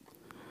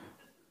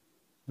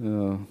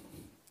Uh,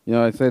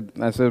 I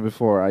said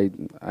before, I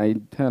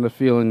had a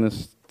feeling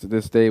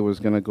this day was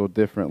gonna go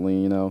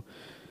differently.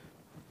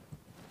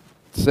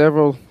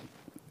 Several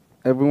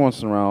every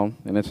once in a while,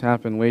 and it's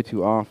happened way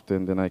too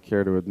often than I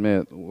care to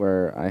admit,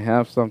 where I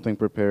have something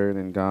prepared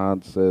and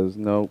God says,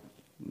 "Nope,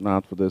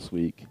 not for this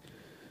week."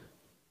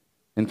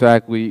 In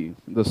fact,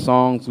 the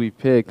songs we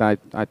picked,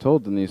 I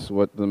told Denise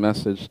what the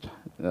message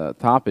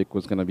topic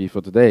was going to be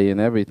for today and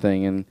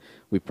everything, and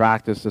we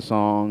practiced the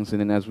songs,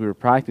 and then as we were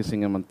practicing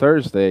them on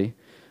Thursday,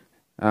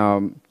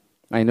 um,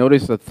 I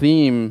noticed a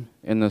theme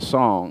in the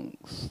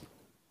songs.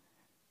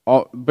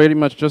 Pretty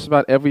much just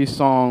about every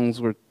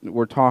songs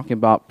we're talking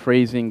about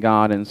praising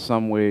God in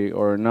some way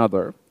or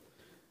another.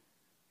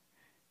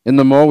 And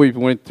the more we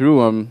went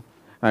through them,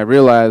 I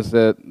realized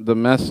that the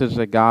message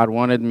that God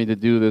wanted me to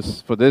do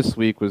this for this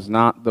week was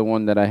not the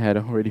one that I had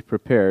already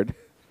prepared.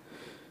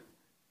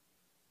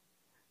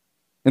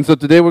 And so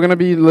today we're going to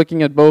be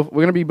looking at both.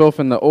 We're going to be both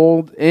in the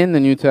Old and the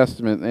New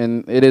Testament,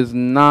 and it is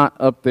not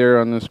up there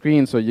on the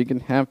screen, so you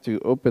can have to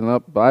open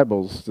up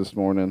Bibles this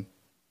morning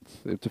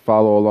to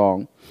follow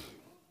along.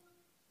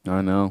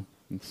 I know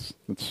it's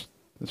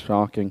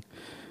shocking.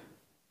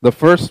 The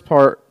first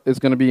part is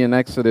going to be in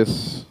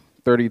Exodus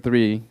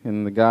 33,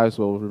 and the guys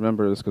will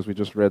remember this because we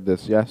just read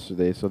this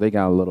yesterday, so they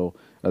got a little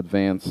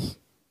advanced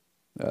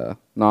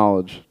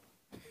knowledge.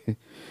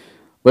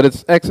 But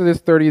it's Exodus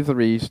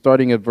 33,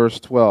 starting at verse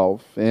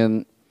 12,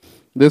 and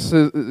this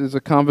is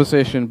a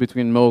conversation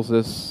between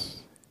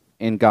Moses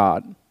and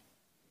God.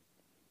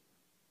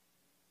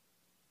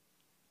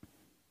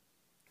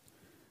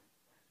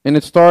 And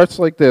it starts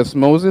like this.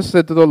 Moses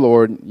said to the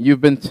Lord,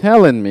 "You've been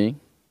telling me."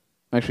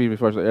 Actually,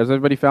 before, has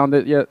everybody found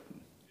it yet?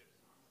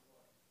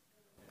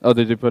 Oh,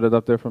 did you put it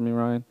up there for me,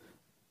 Ryan?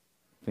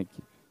 Thank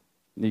you.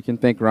 You can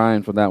thank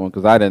Ryan for that one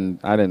because I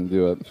didn't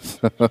do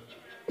it.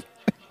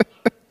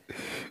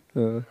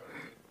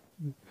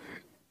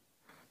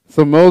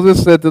 So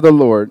Moses said to the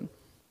Lord,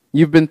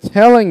 "You've been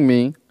telling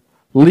me,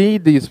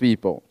 lead these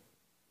people,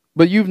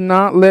 but you've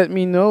not let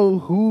me know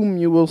whom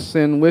you will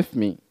send with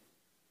me.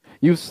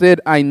 You've said,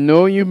 I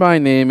know you by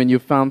name, and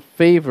you've found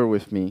favor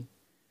with me.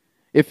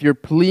 If you're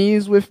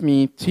pleased with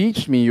me,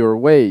 teach me your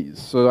ways,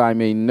 so I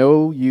may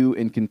know you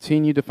and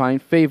continue to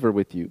find favor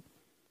with you.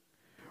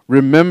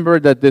 Remember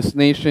that this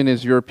nation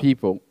is your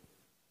people."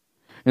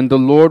 And the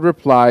Lord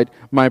replied,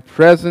 "My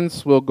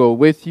presence will go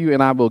with you,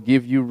 and I will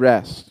give you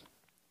rest."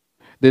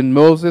 Then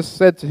Moses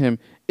said to him,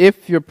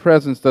 "If your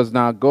presence does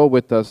not go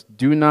with us,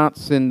 do not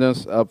send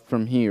us up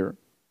from here.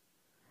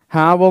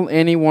 How will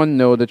anyone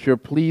know that you're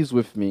pleased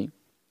with me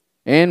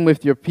and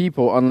with your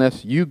people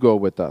unless you go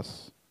with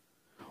us?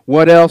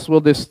 What else will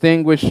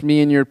distinguish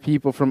me and your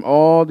people from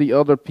all the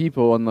other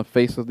people on the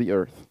face of the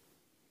earth?"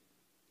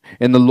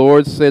 And the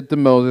Lord said to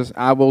Moses,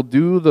 "I will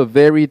do the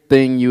very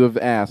thing you have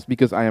asked,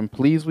 because I am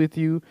pleased with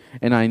you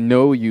and I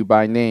know you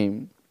by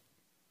name."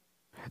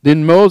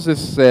 Then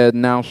Moses said,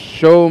 "Now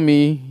show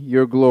me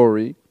your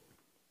glory."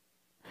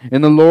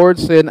 And the Lord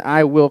said,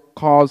 "I will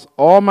cause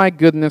all my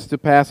goodness to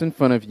pass in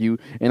front of you,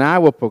 and I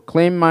will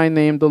proclaim my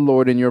name, the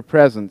Lord, in your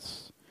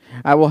presence.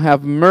 I will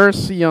have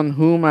mercy on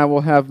whom I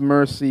will have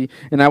mercy,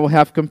 and I will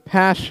have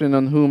compassion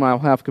on whom I will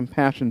have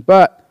compassion.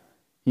 But,"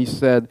 he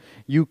said,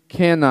 "you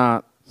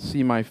cannot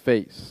see my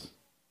face,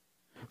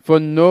 for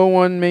no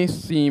one may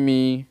see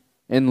me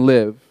and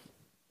live."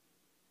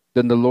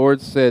 Then the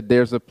Lord said,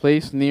 "There's a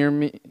place near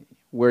me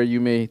where you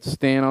may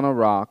stand on a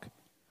rock.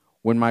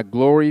 When my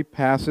glory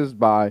passes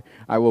by,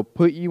 I will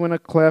put you in a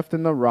cleft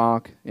in the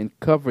rock and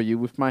cover you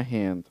with my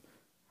hand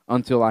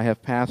until I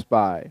have passed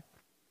by.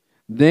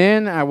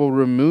 Then I will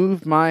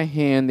remove my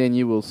hand and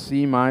you will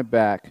see my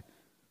back,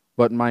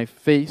 but my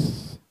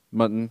face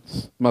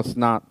must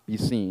not be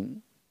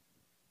seen."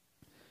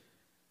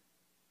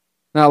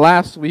 Now,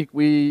 last week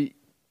we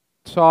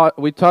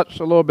touched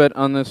a little bit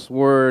on this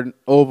word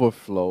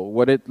overflow,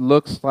 what it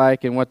looks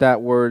like and what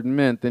that word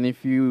meant. And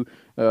if you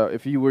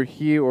were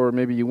here or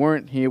maybe you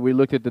weren't here, we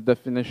looked at the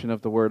definition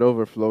of the word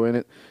overflow.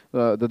 And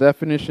the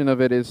definition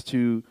of it is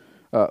to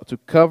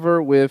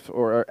cover with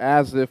or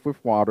as if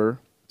with water,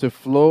 to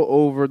flow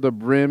over the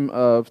brim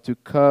of, to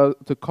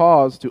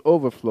cause to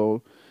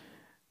overflow,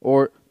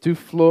 or to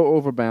flow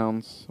over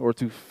bounds, or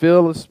to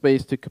fill a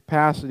space to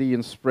capacity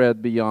and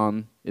spread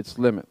beyond its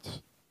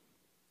limits.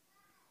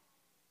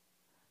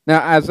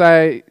 Now, as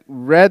I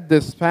read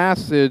this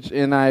passage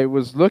and I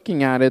was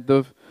looking at it,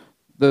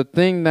 the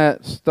thing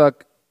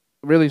that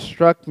really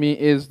struck me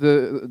is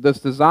this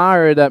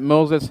desire that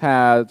Moses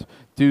had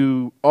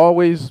to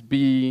always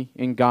be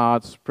in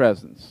God's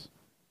presence.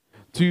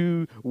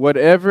 To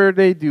whatever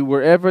they do,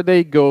 wherever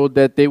they go,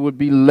 that they would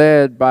be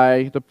led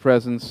by the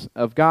presence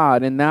of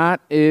God. And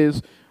that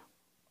is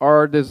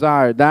our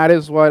desire. That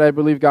is what I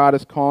believe God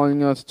is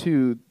calling us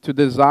to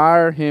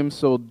desire Him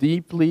so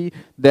deeply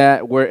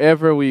that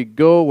wherever we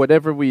go,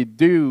 whatever we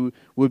do,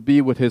 would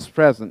be with His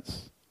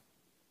presence.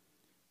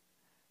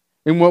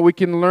 And what we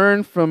can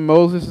learn from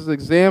Moses'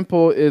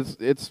 example is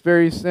it's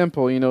very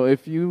simple. You know,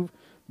 if you've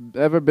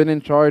ever been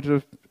in charge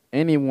of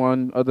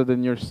anyone other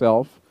than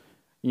yourself,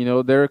 you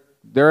know, there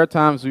there are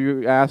times where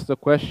you ask the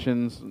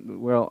questions,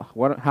 well,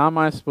 how am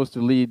I supposed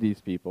to lead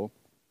these people?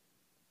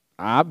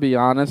 I'll be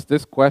honest,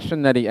 this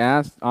question that he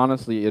asked,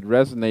 honestly, it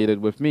resonated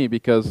with me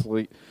because,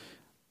 like,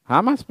 how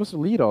am I supposed to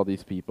lead all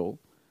these people?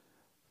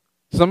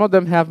 Some of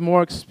them have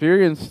more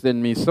experience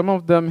than me. Some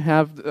of them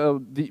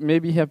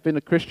maybe have been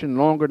a Christian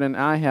longer than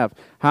I have.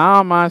 How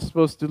am I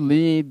supposed to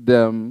lead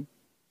them?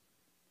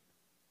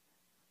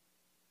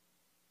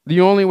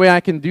 The only way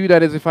I can do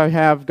that is if I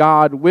have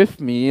God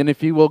with me and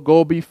if He will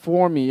go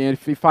before me and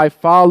if I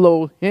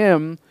follow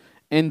Him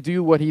and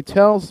do what He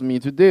tells me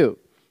to do.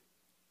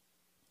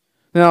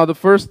 Now, the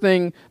first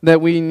thing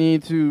that we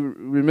need to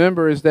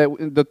remember is that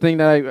the thing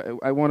that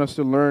I want us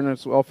to learn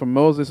as well from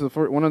Moses,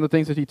 one of the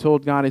things that he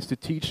told God is to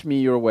teach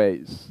me your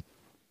ways.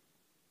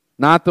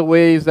 Not the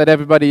ways that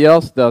everybody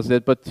else does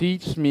it, but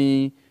teach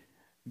me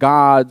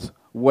God's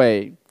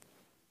way.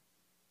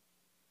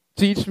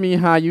 Teach me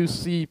how you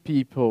see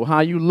people, how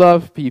you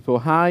love people,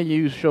 how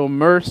you show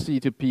mercy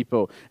to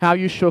people, how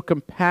you show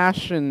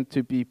compassion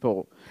to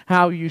people,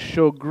 how you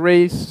show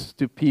grace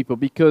to people.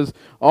 Because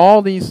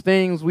all these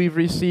things we've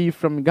received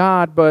from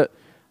God, but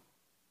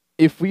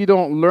if we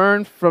don't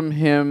learn from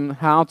Him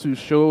how to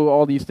show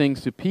all these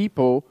things to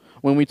people,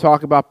 when we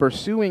talk about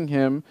pursuing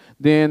Him,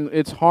 then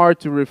it's hard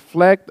to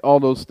reflect all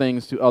those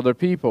things to other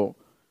people.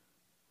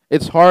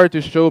 It's hard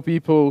to show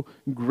people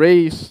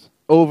grace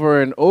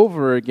over and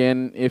over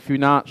again if you're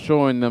not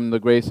showing them the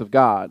grace of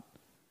God.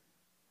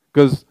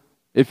 Because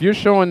if you're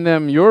showing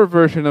them your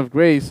version of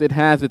grace, it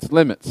has its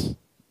limits.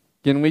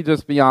 Can we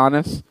just be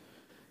honest?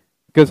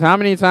 Because how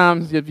many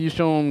times have you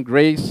shown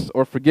grace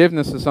or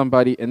forgiveness to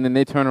somebody and then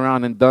they turn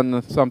around and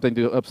done something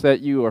to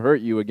upset you or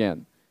hurt you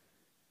again?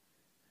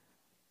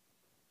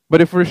 But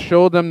if we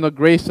show them the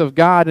grace of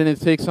God and it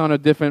takes on a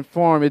different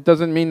form, it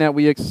doesn't mean that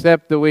we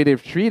accept the way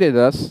they've treated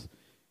us.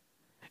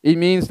 It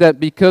means that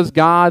because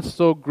God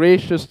so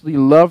graciously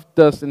loved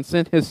us and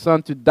sent His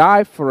Son to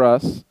die for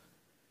us,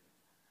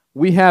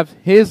 we have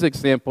His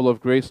example of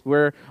grace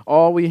where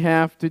all we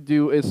have to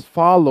do is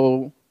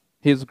follow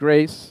His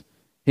grace,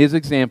 His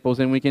examples,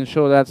 and we can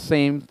show that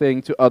same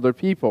thing to other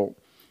people.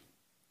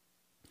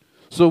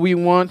 So we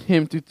want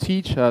Him to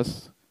teach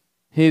us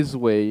His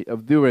way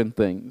of doing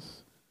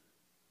things.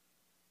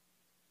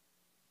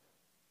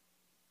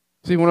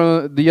 See, one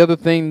of the other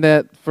thing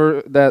that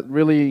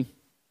really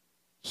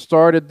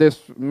started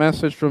this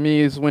message for me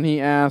is when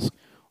he asked,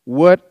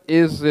 what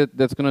is it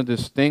that's going to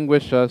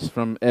distinguish us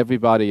from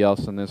everybody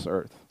else on this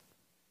earth?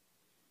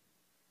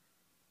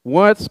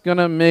 What's going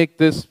to make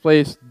this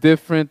place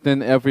different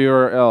than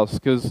everywhere else?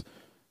 Because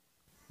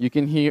you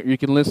can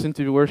listen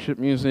to worship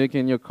music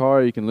in your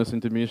car, you can listen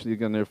to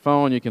music on your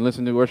phone, you can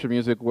listen to worship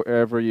music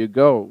wherever you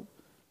go.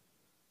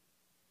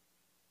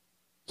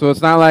 So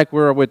it's not like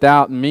we're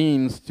without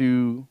means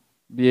to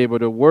be able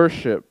to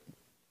worship.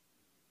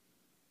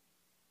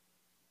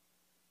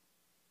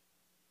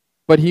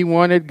 But he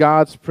wanted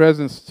God's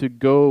presence to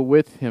go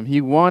with him. He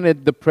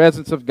wanted the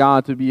presence of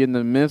God to be in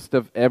the midst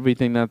of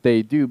everything that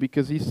they do,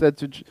 because he said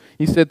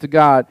to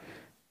God,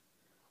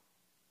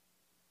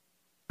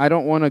 I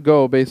don't want to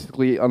go,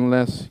 basically,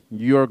 unless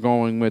you're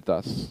going with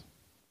us.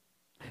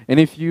 And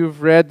if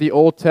you've read the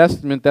Old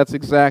Testament, that's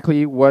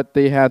exactly what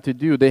they had to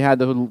do.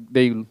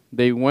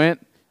 They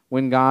went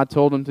when God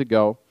told them to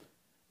go.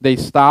 They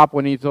stopped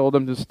when He told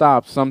them to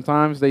stop.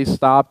 Sometimes they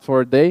stopped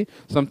for a day.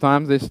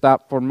 Sometimes they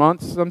stopped for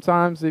months.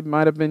 Sometimes it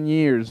might have been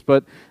years.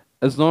 But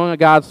as long as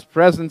God's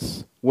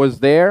presence was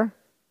there,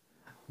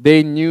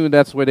 they knew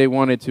that's where they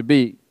wanted to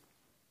be.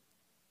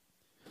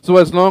 So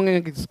as long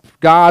as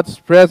God's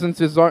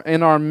presence is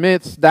in our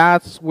midst,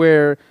 that's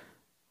where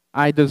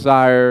I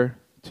desire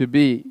to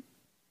be.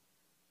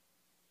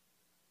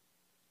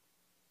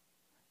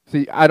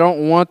 See, I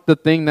don't want the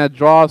thing that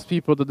draws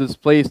people to this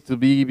place to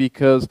be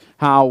because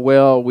how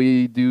well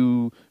we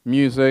do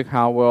music,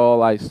 how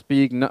well I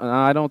speak. No,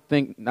 I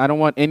don't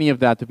want any of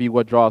that to be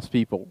what draws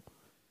people.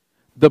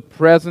 The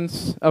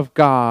presence of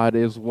God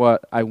is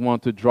what I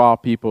want to draw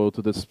people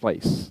to this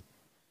place.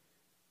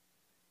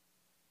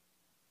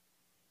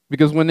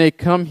 Because when they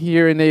come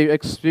here and they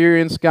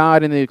experience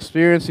God and they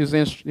experience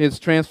His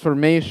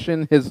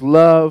transformation, His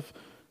love,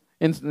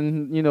 and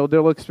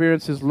they'll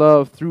experience His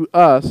love through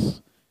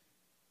us.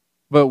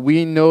 But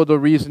we know the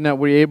reason that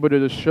we're able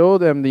to show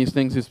them these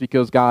things is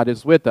because God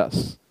is with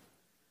us.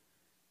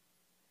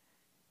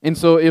 And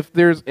so if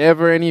there's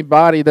ever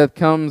anybody that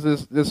comes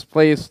this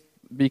place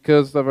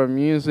because of our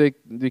music,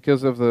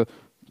 because of the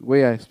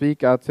way I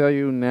speak, I'll tell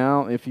you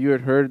now, if you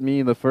had heard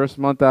me the first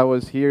month I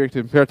was here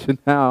compared to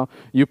now,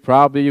 you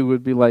probably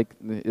would be like,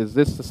 is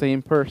this the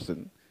same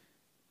person?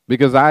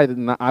 Because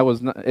I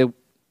was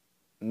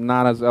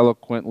not as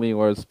eloquently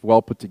or as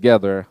well put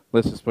together.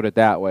 Let's just put it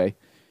that way.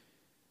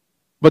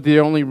 But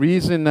the only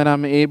reason that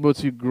I'm able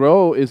to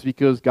grow is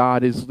because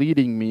God is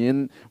leading me.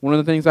 And one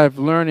of the things I've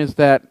learned is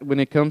that when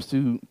it comes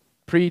to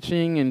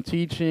preaching and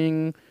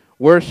teaching,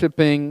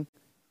 worshiping,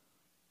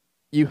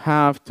 you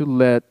have to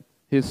let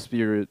His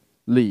Spirit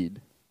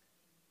lead.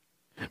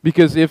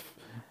 Because if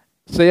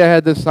Say I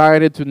had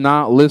decided to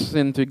not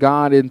listen to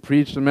God and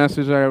preach the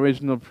message I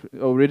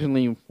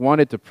originally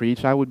wanted to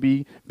preach, I would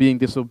be being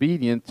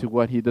disobedient to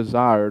what He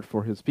desired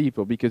for His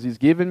people, because He's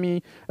given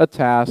me a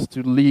task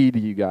to lead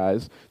you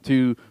guys,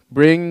 to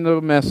bring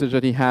the message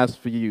that He has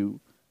for you.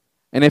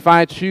 And if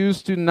I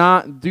choose to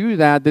not do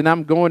that, then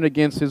I'm going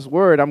against His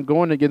word. I'm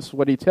going against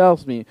what He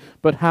tells me.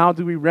 But how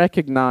do we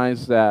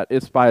recognize that?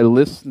 It's by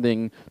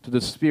listening to the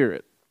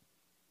Spirit,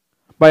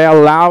 by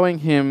allowing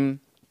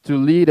Him to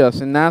lead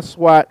us. And that's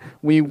what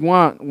we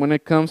want when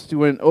it comes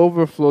to an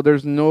overflow.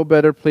 There's no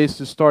better place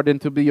to start than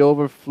to be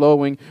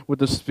overflowing with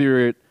the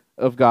Spirit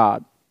of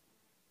God.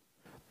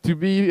 To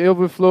be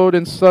overflowed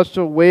in such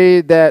a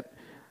way that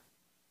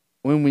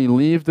when we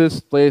leave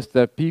this place,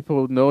 that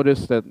people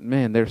notice that,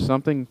 man, there's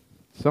something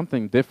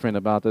different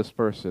about this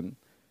person.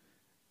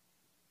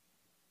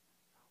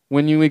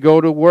 When we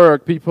go to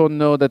work, people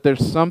know that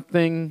there's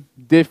something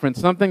different,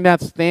 something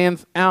that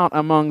stands out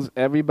amongst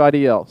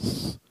everybody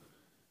else.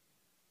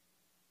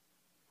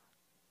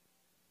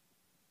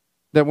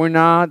 That we're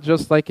not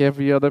just like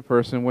every other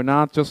person. We're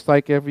not just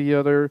like every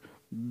other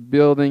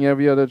building,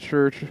 every other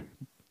church.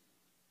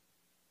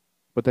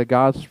 But that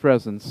God's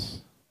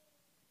presence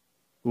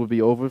will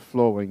be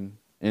overflowing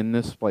in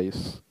this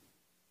place.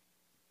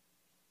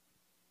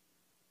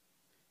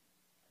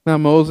 Now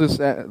Moses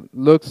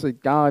looks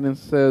at God and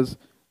says,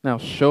 now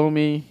show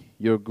me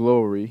your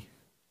glory.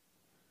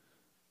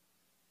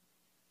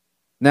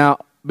 Now,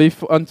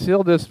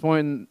 until this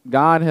point,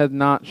 God had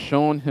not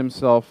shown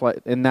Himself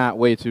in that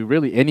way to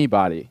really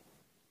anybody.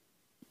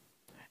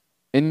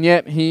 And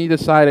yet He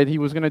decided He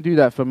was going to do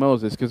that for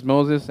Moses, because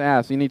Moses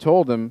asked, and He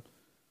told him,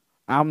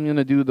 I'm going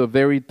to do the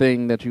very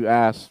thing that you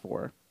asked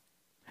for.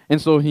 And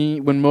so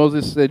when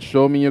Moses said,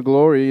 show me your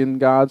glory, and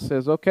God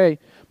says, okay,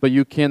 but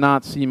you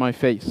cannot see my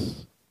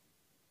face.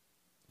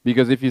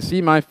 Because if you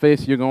see my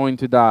face, you're going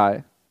to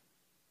die.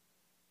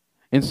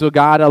 And so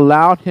God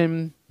allowed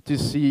him to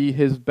see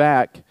his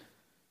back.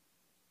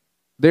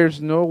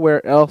 There's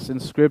nowhere else in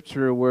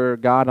Scripture where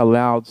God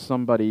allowed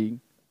somebody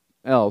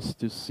else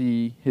to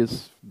see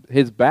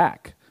his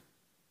back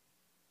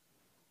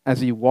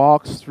as he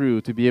walks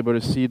through, to be able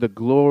to see the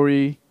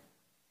glory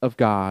of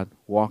God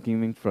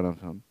walking in front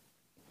of him.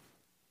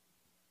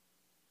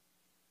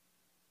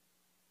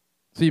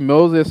 See,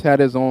 Moses had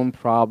his own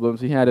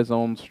problems. He had his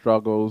own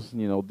struggles,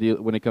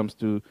 when it comes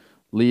to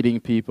leading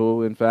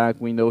people. In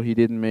fact, we know he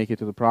didn't make it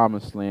to the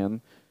promised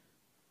land.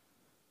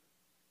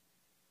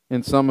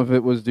 And some of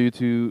it was due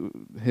to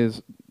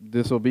his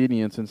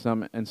disobedience in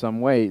some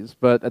ways.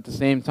 But at the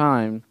same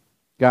time,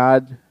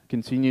 God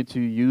continued to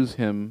use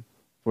him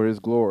for His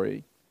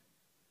glory.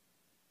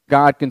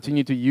 God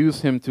continued to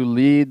use him to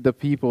lead the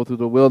people through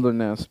the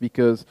wilderness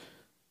because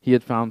he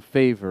had found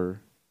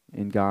favor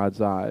in God's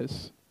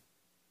eyes.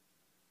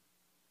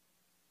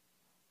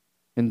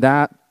 And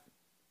that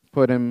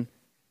put him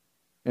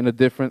in a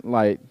different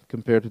light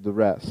compared to the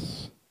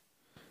rest.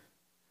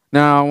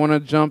 Now, I want to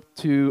jump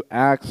to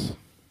Acts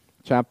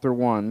chapter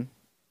 1.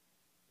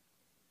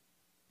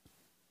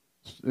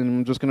 And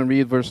I'm just going to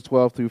read verse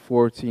 12 through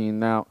 14.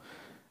 Now,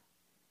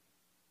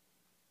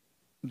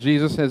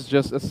 Jesus has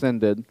just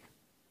ascended.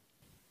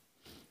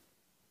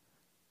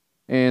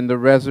 And the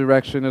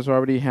resurrection has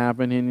already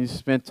happened. And He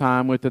spent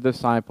time with the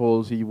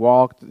disciples. He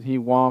walked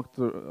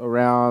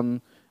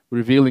around,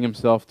 revealing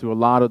Himself to a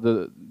lot of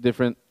the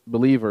different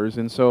believers.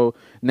 And so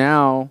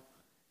now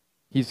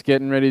He's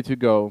getting ready to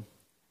go.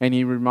 And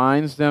He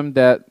reminds them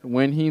that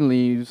when He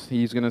leaves,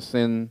 He's going to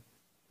send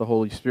the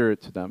Holy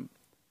Spirit to them.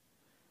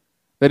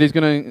 That He's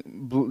going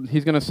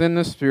to send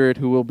the Spirit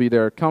who will be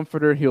their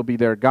comforter, He'll be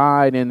their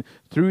guide, and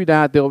through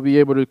that they'll be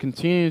able to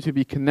continue to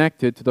be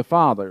connected to the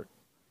Father.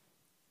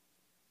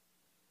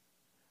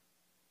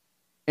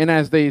 And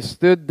as they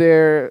stood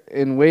there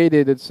and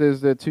waited, it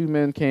says that two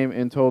men came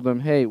and told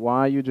them, hey, why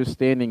are you just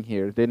standing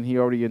here? Didn't He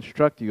already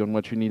instruct you on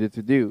what you needed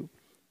to do?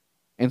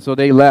 And so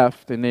they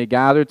left, and they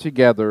gathered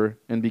together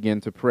and began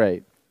to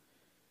pray.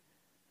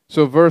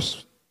 So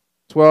verse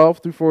 12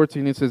 through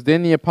 14, it says,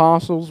 then the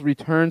apostles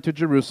returned to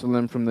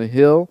Jerusalem from the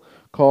hill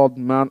called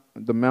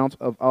the Mount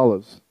of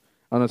Olives,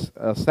 on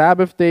a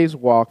Sabbath day's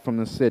walk from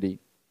the city.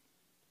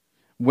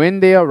 When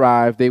they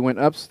arrived, they went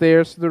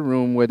upstairs to the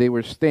room where they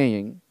were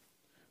staying.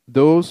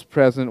 Those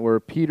present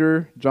were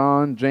Peter,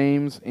 John,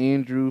 James,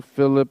 Andrew,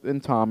 Philip,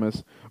 and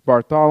Thomas,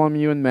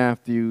 Bartholomew and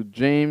Matthew,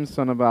 James,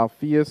 son of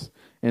Alphaeus,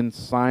 and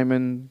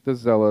Simon the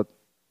Zealot,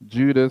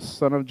 Judas,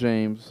 son of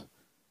James.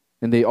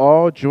 And they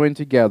all joined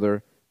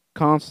together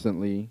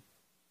constantly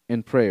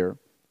in prayer,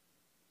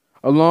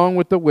 along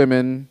with the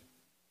women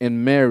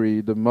and Mary,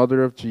 the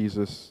mother of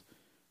Jesus,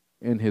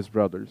 and His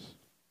brothers.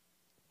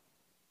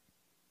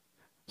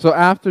 So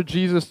after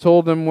Jesus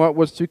told them what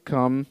was to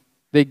come,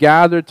 they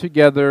gathered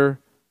together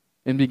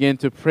and began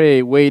to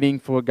pray, waiting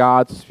for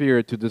God's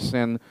Spirit to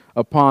descend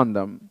upon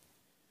them.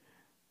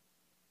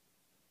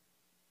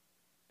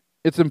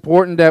 It's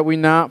important that we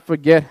not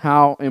forget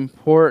how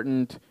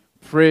important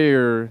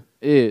prayer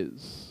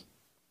is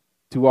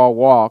to our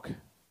walk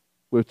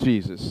with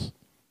Jesus.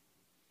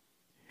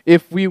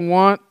 If we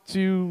want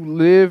to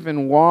live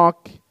and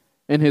walk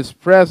in His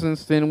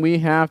presence, then we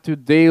have to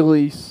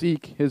daily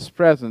seek His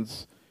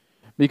presence.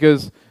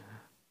 Because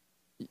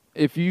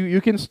if you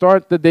can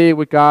start the day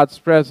with God's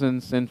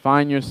presence and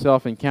find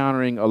yourself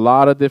encountering a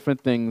lot of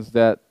different things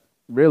that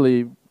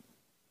really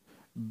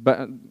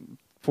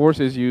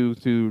forces you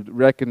to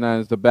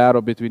recognize the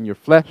battle between your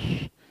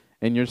flesh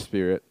and your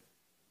spirit.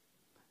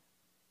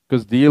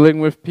 Because dealing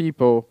with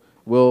people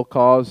will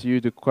cause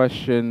you to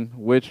question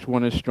which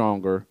one is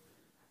stronger,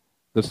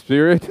 the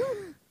spirit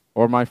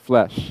or my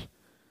flesh.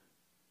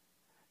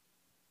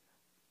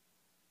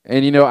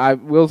 And I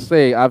will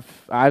say,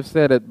 I've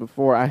said it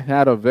before, I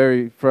had a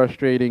very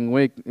frustrating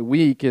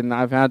week, and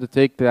I've had to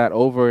take that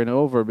over and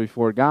over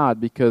before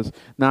God,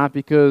 not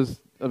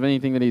because of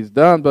anything that He's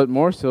done, but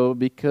more so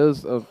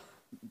because of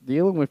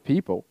dealing with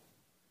people.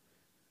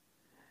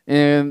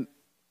 And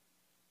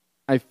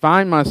I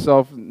find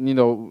myself,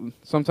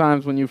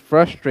 sometimes when you're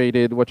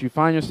frustrated, what you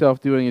find yourself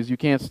doing is you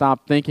can't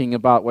stop thinking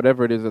about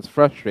whatever it is that's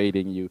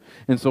frustrating you.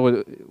 And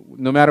so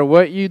no matter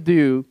what you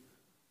do,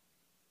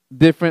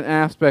 different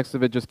aspects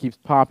of it just keeps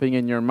popping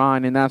in your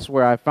mind. And that's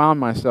where I found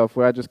myself,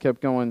 where I just kept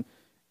going,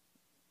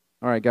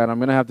 all right, God, I'm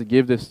going to have to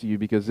give this to you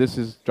because this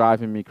is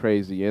driving me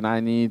crazy, and I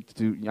need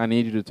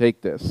you to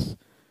take this.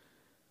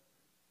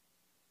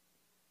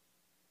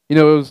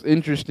 It was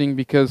interesting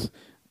because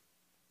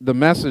the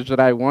message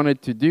that I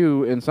wanted to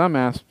do in some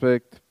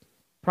aspect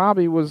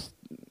probably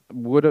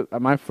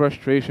my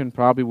frustration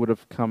probably would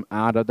have come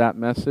out of that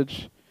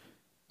message.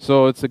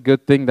 So it's a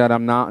good thing that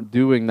I'm not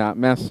doing that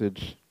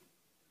message.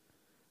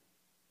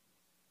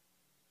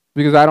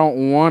 Because I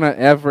don't want to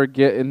ever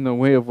get in the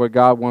way of what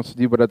God wants to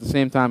do, but at the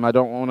same time, I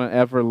don't want to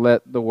ever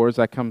let the words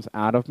that comes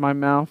out of my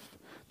mouth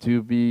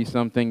to be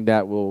something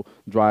that will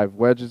drive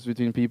wedges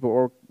between people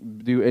or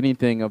do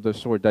anything of the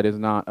sort that is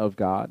not of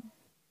God.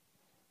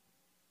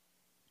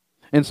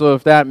 And so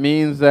if that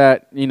means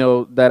that,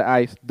 that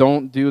I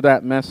don't do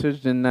that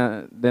message, then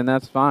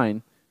that's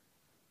fine.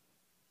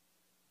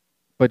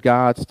 But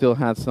God still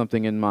has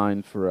something in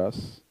mind for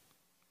us.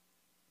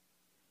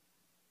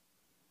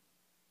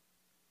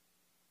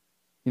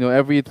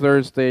 Every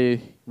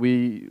Thursday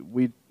we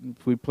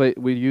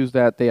use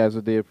that day as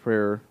a day of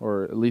prayer,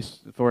 or at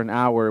least for an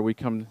hour we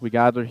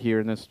gather here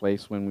in this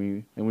place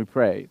when we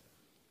pray.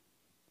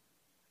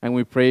 And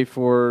we pray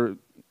for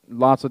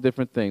lots of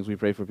different things. We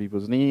pray for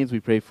people's needs. We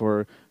pray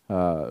for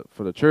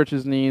the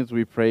church's needs.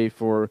 We pray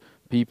for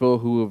people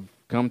who have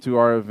come to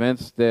our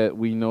events that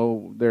we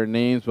know their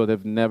names but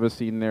have never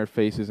seen their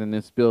faces in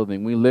this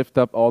building. We lift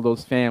up all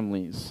those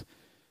families.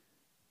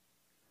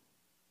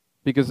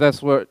 Because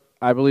that's what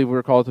I believe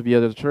we're called to be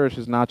as a church,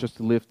 is not just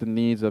to lift the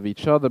needs of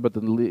each other, but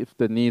to lift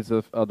the needs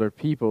of other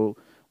people.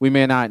 We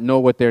may not know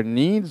what their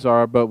needs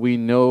are, but we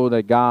know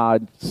that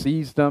God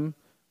sees them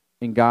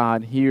and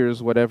God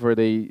hears whatever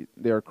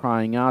they're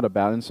crying out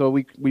about. And so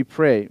we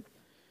pray.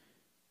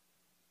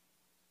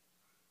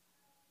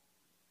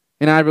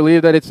 And I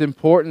believe that it's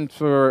important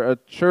for a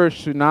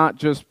church to not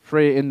just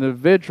pray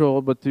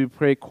individual, but to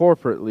pray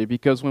corporately.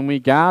 Because when we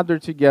gather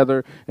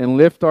together and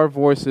lift our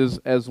voices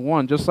as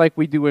one, just like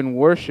we do in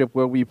worship,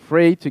 where we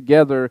pray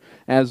together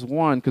as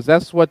one, because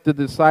that's what the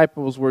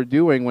disciples were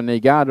doing when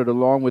they gathered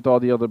along with all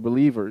the other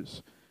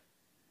believers.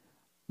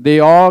 They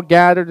all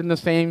gathered in the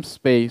same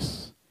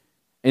space,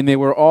 and they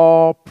were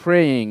all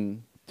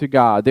praying to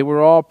God. They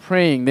were all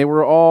praying. They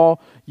were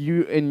all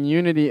in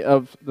unity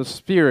of the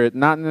Spirit,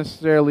 not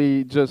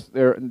necessarily just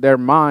their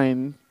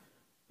mind,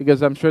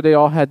 because I'm sure they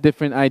all had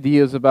different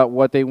ideas about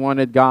what they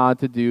wanted God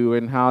to do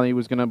and how He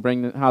was going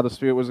to how the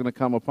Spirit was going to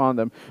come upon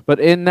them. But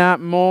in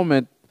that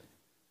moment,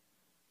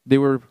 they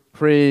were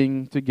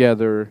praying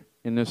together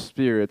in the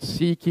Spirit,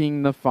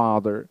 seeking the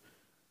Father.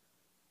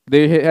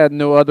 They had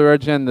no other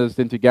agendas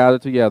than to gather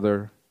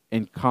together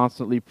and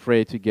constantly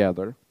pray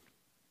together.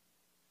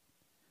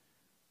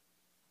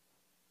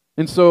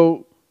 And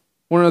so,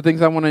 one of the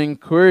things I want to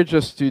encourage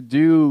us to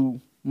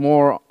do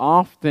more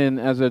often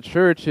as a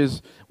church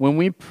is when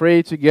we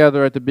pray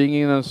together at the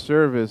beginning of the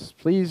service,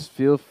 please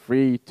feel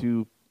free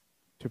to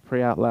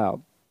pray out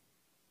loud.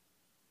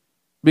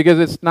 Because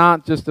it's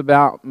not just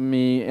about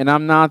me, and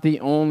I'm not the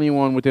only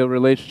one with a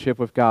relationship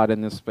with God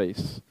in this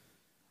space.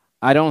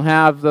 I don't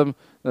have a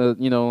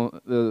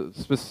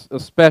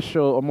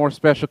more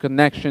special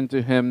connection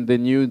to Him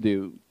than you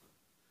do.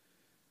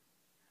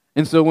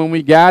 And so when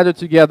we gather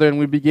together and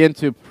we begin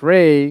to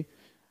pray,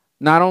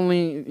 not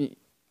only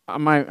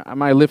am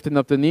I lifting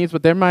up the needs,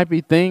 but there might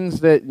be things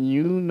that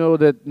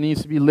that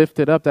needs to be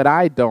lifted up that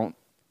I don't.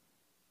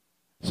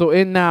 So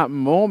in that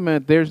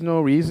moment, there's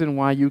no reason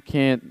why you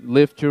can't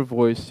lift your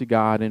voice to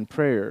God in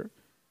prayer.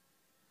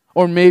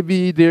 Or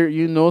maybe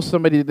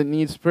somebody that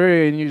needs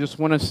prayer and you just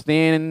want to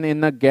stand in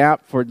the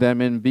gap for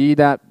them and be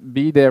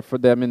there for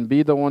them and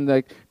be the one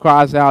that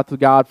cries out to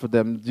God for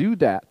them. Do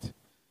that.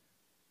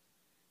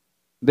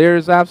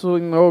 There's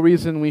absolutely no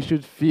reason we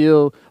should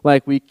feel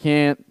like we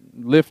can't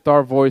lift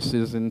our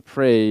voices and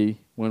pray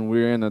when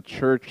we're in a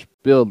church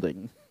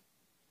building.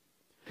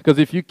 Because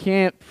if you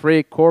can't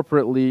pray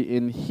corporately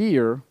in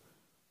here,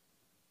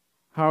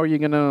 how are you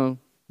going to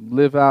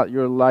live out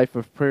your life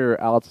of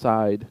prayer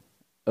outside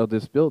of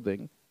this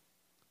building?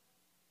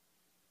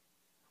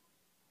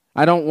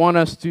 I don't want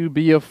us to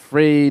be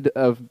afraid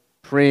of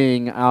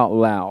praying out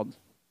loud.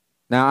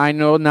 Now, I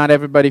know not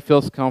everybody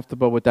feels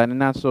comfortable with that,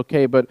 and that's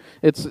okay, but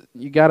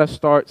you got to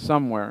start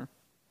somewhere.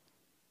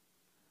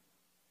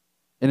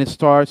 And it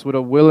starts with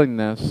a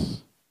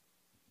willingness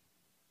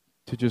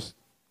to just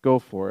go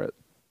for it.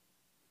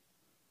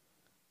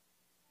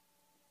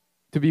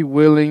 To be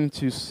willing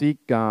to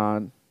seek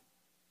God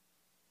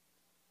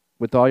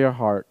with all your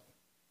heart,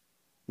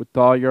 with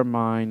all your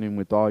mind, and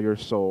with all your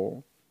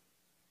soul.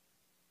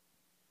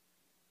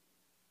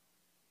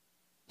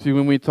 See,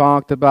 when we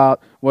talked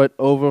about what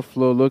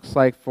overflow looks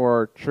like for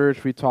our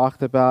church, we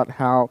talked about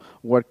how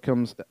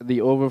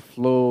the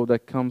overflow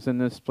that comes in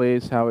this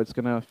place, how it's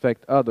going to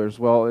affect others.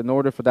 Well, in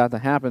order for that to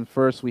happen,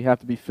 first we have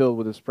to be filled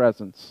with His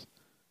presence.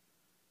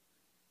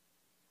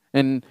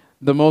 And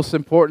the most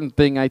important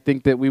thing I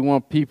think that we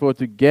want people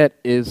to get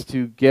is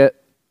to get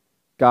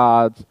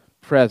God's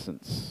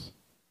presence.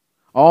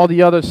 All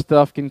the other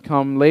stuff can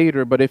come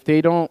later, but if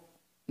they don't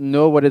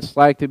know what it's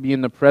like to be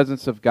in the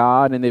presence of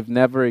God and they've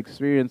never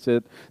experienced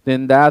it,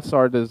 then that's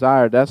our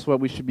desire. That's what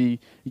we should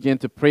begin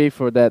to pray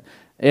for, that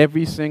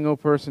every single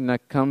person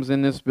that comes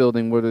in this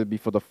building, whether it be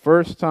for the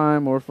first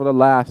time or for the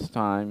last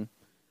time,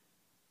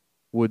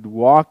 would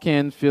walk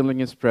in feeling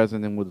His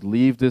presence and would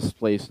leave this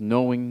place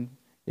knowing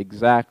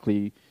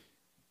exactly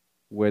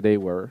where they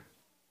were.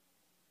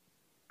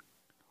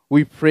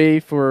 We pray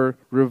for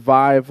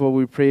revival,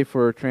 we pray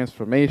for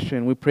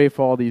transformation, we pray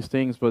for all these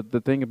things, but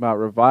the thing about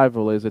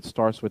revival is it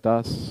starts with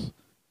us.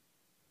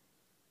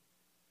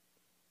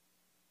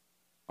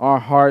 Our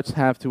hearts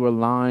have to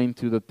align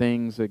to the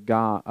things of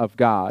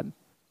God.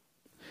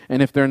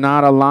 And if they're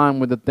not aligned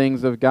with the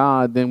things of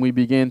God, then we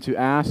begin to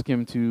ask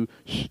Him to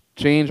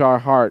change our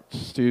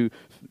hearts, to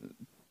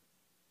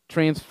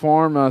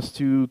transform us,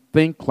 to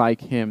think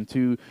like Him,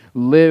 to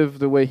live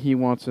the way He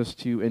wants us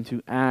to, and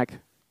to act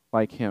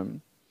like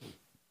Him.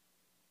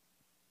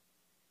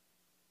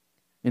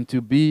 And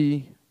to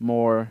be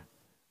more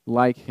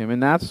like Him.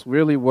 And that's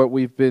really what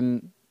we've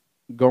been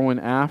going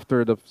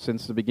after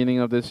since the beginning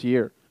of this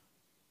year.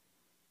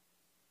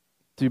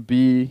 To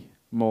be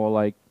more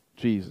like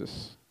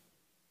Jesus.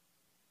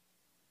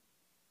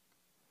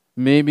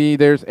 Maybe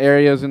there's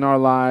areas in our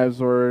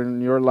lives or in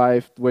your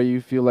life where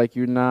you feel like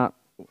you're not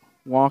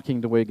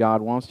walking the way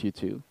God wants you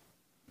to.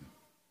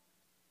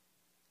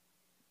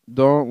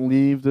 Don't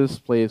leave this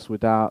place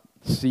without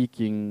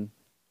seeking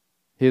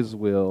His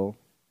will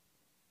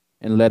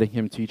and letting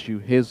Him teach you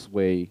His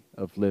way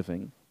of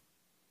living.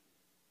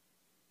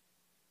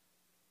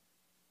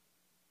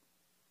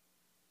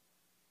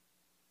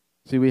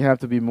 See, we have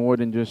to be more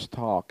than just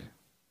talk.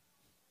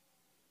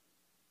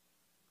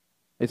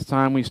 It's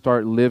time we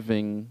start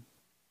living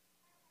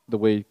the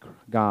way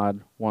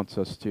God wants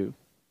us to.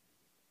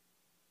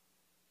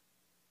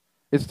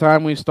 It's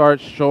time we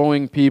start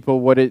showing people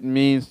what it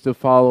means to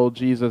follow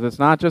Jesus. It's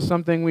not just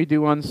something we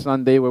do on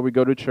Sunday where we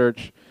go to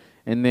church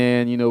and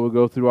then, we'll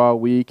go through our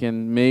week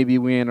and maybe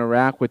we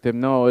interact with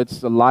Him. No,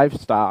 it's a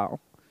lifestyle.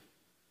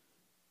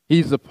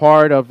 He's a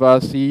part of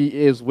us. He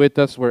is with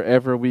us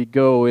wherever we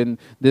go. And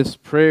this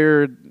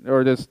prayer,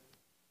 or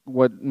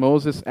what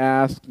Moses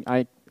asked,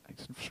 I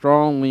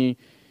strongly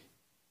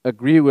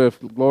agree with,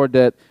 Lord,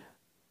 that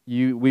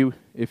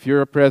if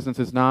your presence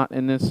is not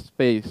in this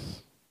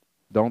space,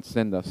 don't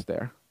send us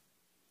there.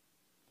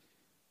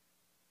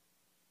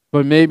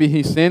 But maybe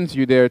He sends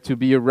you there to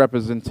be a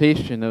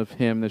representation of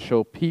Him, to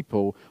show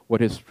people what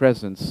His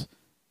presence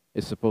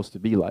is supposed to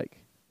be like.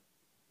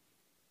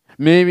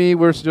 Maybe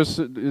this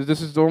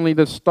is only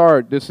the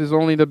start. This is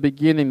only the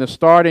beginning, the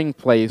starting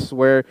place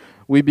where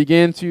we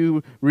begin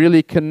to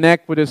really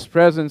connect with His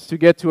presence, to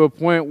get to a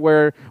point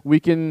where we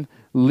can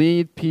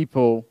lead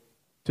people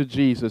to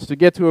Jesus, to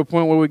get to a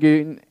point where we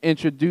can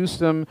introduce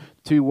them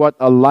to what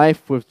a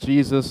life with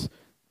Jesus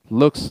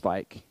looks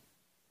like.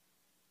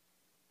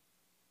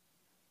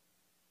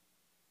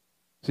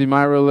 See,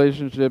 my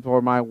relationship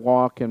or my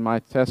walk and my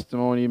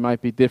testimony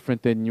might be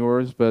different than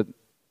yours, but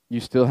you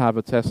still have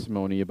a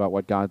testimony about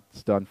what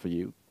God's done for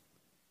you.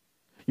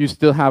 You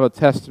still have a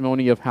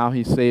testimony of how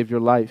He saved your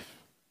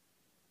life.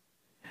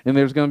 And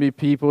there's going to be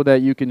people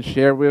that you can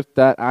share with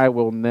that I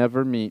will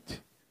never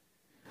meet.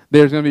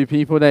 There's going to be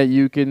people that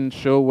you can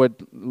show what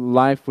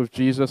life with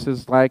Jesus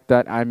is like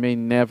that I may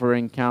never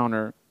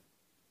encounter.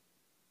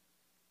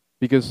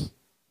 Because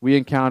we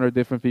encounter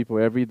different people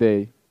every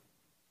day.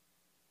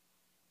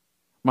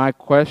 My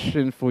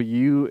question for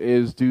you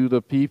is, do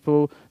the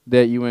people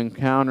that you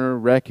encounter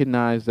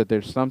recognize that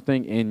there's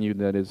something in you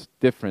that is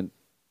different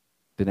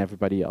than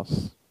everybody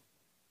else?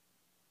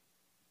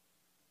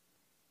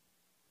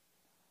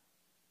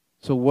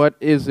 So what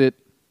is it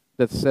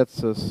that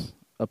sets us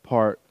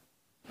apart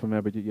from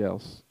everybody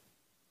else?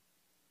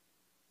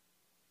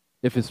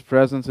 If His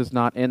presence is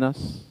not in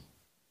us,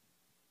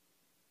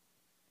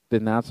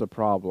 then that's a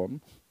problem.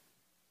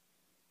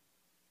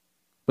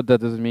 But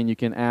that doesn't mean you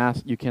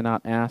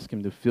cannot ask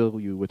Him to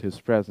fill you with His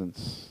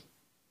presence.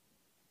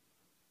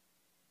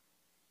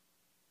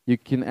 You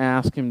can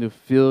ask Him to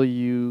fill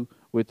you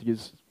with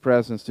His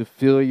presence, to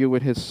fill you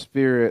with His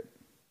Spirit.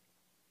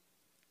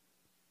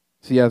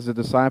 See, as the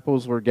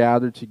disciples were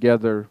gathered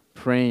together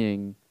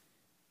praying,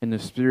 and the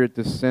Spirit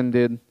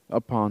descended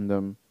upon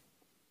them,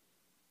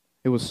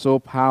 it was so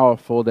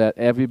powerful that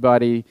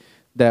everybody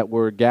that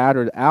were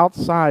gathered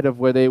outside of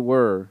where they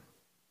were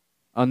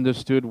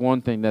understood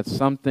one thing, that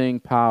something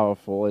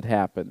powerful had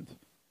happened.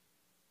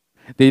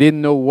 They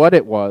didn't know what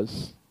it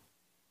was,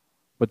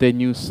 but they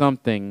knew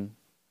something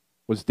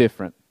was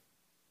different.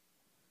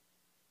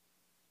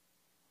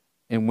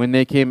 And when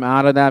they came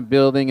out of that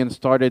building and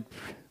started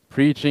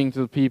preaching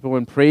to people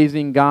and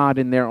praising God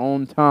in their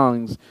own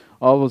tongues,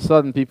 all of a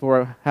sudden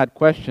people had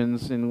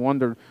questions and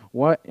wondered,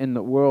 what in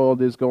the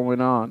world is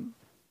going on?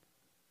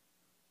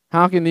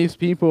 How can these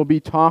people be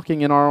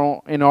talking in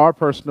our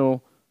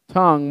personal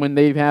tongue when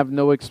they have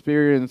no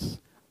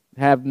experience,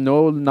 have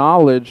no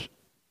knowledge,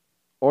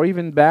 or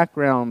even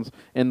backgrounds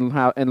in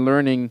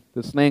learning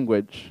this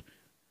language?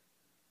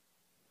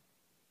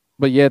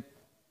 But yet,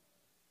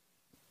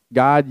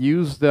 God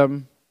used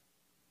them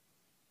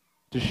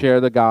to share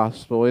the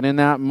gospel. And in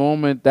that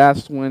moment,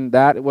 that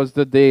was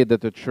the day that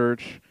the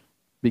church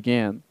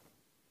began.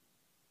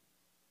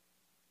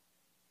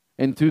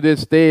 And to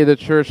this day, the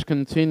church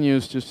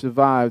continues to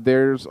survive.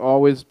 There's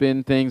always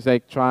been things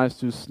that tries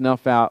to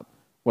snuff out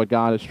what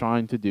God is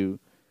trying to do.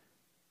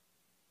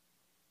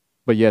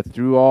 But yet,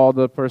 through all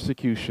the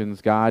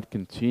persecutions, God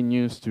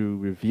continues to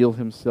reveal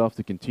Himself,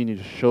 to continue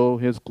to show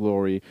His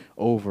glory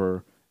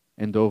over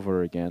and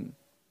over again.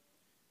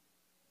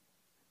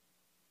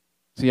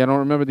 See, I don't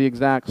remember the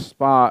exact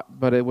spot,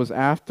 but it was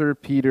after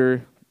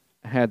Peter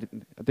I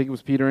think it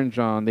was Peter and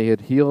John, they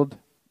had healed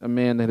a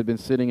man that had been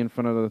sitting in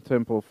front of the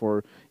temple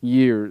for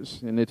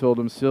years. And they told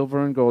him,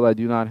 silver and gold I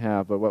do not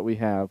have, but what we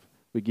have,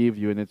 we give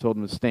you. And they told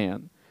him to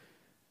stand.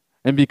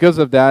 And because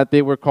of that,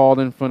 they were called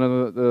in front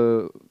of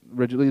the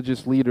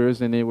religious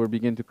leaders, and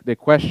they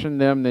questioned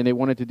them, and they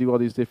wanted to do all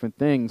these different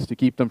things to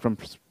keep them from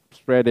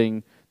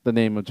spreading the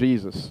name of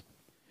Jesus.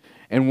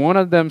 And one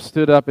of them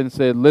stood up and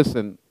said,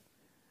 listen,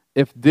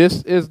 if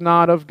this is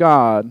not of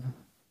God,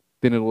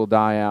 then it will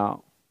die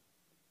out.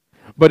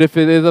 But if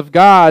it is of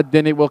God,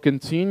 then it will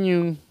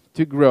continue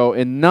to grow,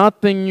 and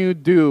nothing you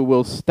do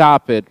will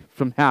stop it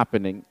from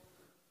happening.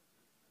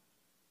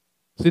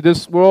 See,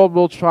 this world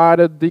will try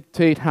to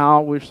dictate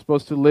how we're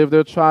supposed to live.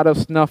 They'll try to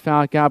snuff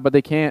out God, but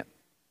they can't.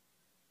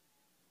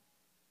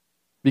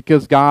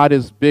 Because God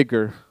is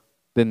bigger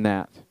than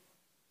that.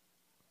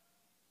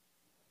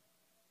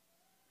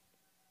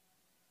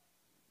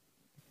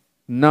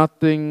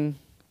 Nothing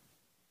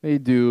they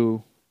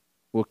do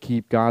will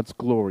keep God's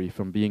glory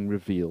from being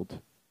revealed.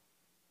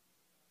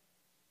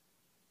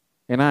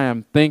 And I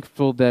am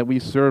thankful that we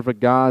serve a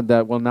God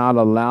that will not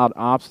allow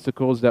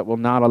obstacles, that will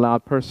not allow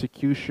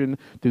persecution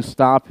to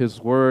stop His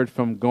word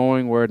from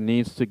going where it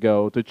needs to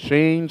go, to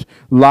change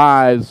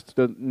lives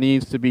that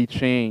needs to be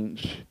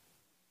changed.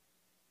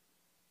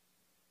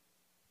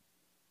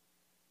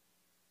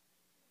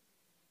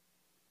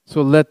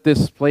 So let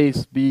this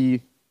place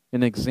be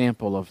an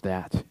example of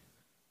that.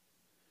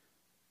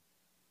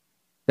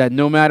 That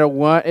no matter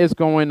what is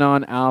going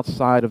on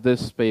outside of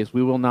this space,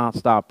 we will not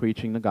stop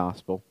preaching the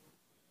gospel.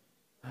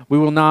 We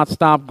will not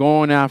stop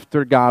going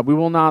after God. We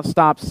will not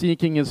stop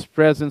seeking His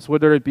presence,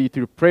 whether it be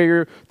through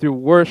prayer, through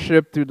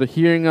worship, through the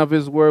hearing of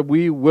His word.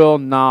 We will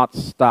not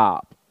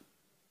stop.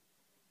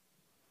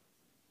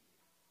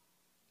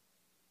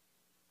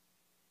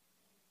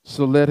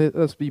 So let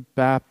us be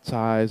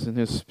baptized in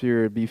His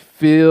Spirit, be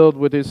filled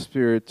with His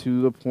Spirit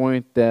to the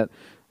point that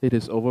it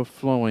is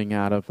overflowing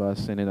out of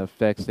us and it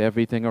affects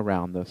everything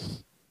around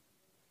us.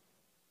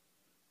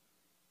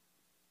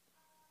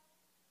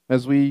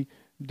 As we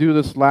do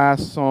this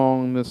last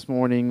song this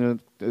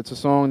morning, it's a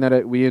song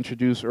that we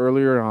introduced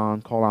earlier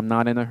on called I'm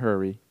Not in a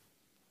Hurry.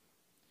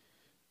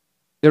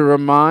 It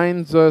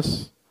reminds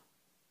us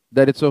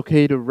that it's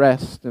okay to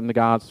rest in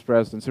God's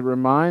presence. It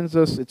reminds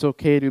us it's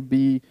okay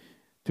to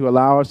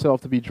allow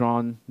ourselves to be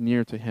drawn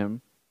near to Him.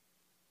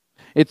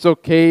 It's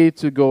okay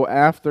to go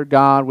after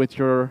God with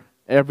your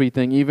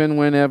everything, even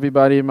when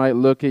everybody might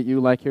look at you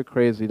like you're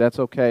crazy. That's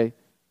okay.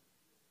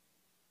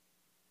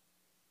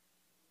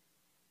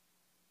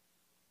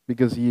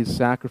 Because He has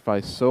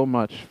sacrificed so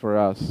much for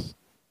us.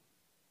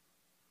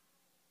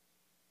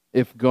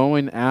 If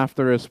going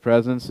after His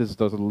presence is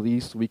the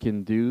least we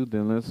can do,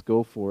 then let's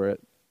go for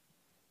it.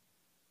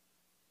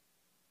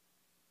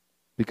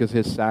 Because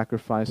His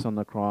sacrifice on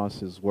the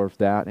cross is worth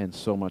that and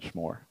so much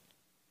more.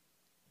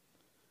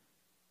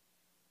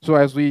 So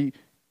as we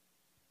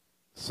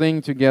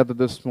sing together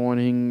this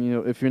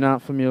morning, if you're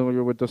not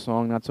familiar with the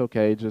song, that's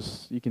okay.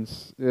 You can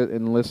sit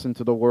and listen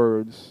to the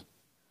words.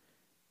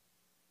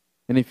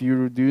 And if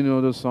you do know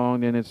the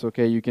song, then it's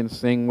okay. You can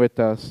sing with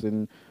us.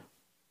 And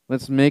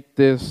let's make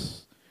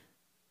this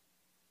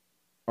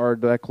our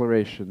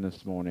declaration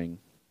this morning.